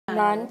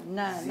None.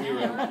 None.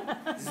 0.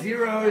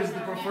 0 is the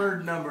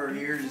preferred number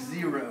here.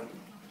 0.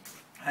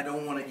 I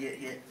don't want to get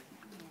hit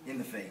in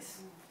the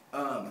face.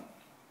 The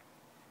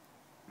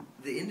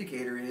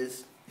indicator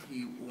is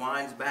he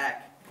winds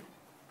back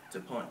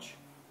to punch.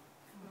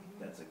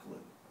 That's a clue.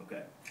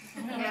 Okay.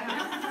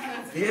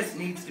 This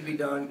needs to be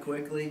done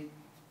quickly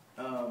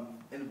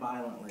and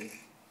violently,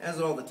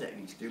 as all the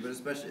techniques do, but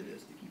especially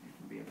this to keep you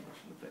from being punched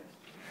in the face.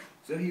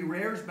 So he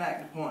rears back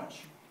to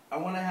punch. I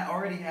want to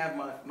already have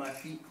my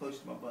feet close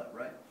to my butt,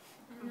 right?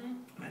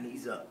 My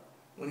knees up.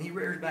 When he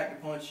rears back to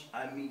punch,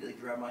 I immediately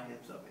grab my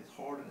hips up as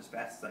hard and as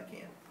fast as I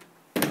can.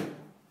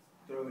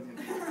 Throwing him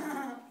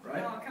down,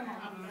 right? Oh, come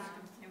on.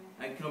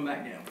 I can come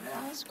back down.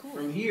 Now, That's cool.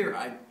 from here,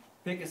 I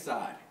pick a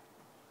side.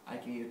 I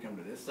can either come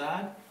to this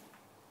side,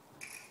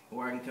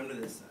 or I can come to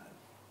this side.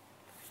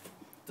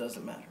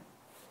 Doesn't matter.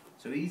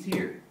 So he's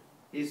here.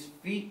 His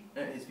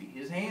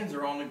hands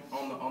are on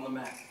the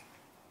mat.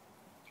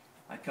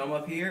 I come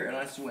up here and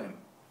I swim,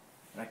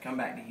 and I come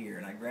back to here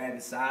and I grab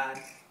his side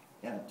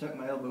and I tuck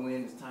my elbow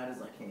in as tight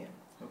as I can.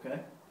 Okay.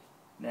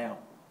 Now,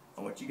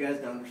 I want you guys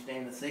to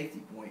understand the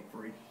safety point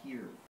for here.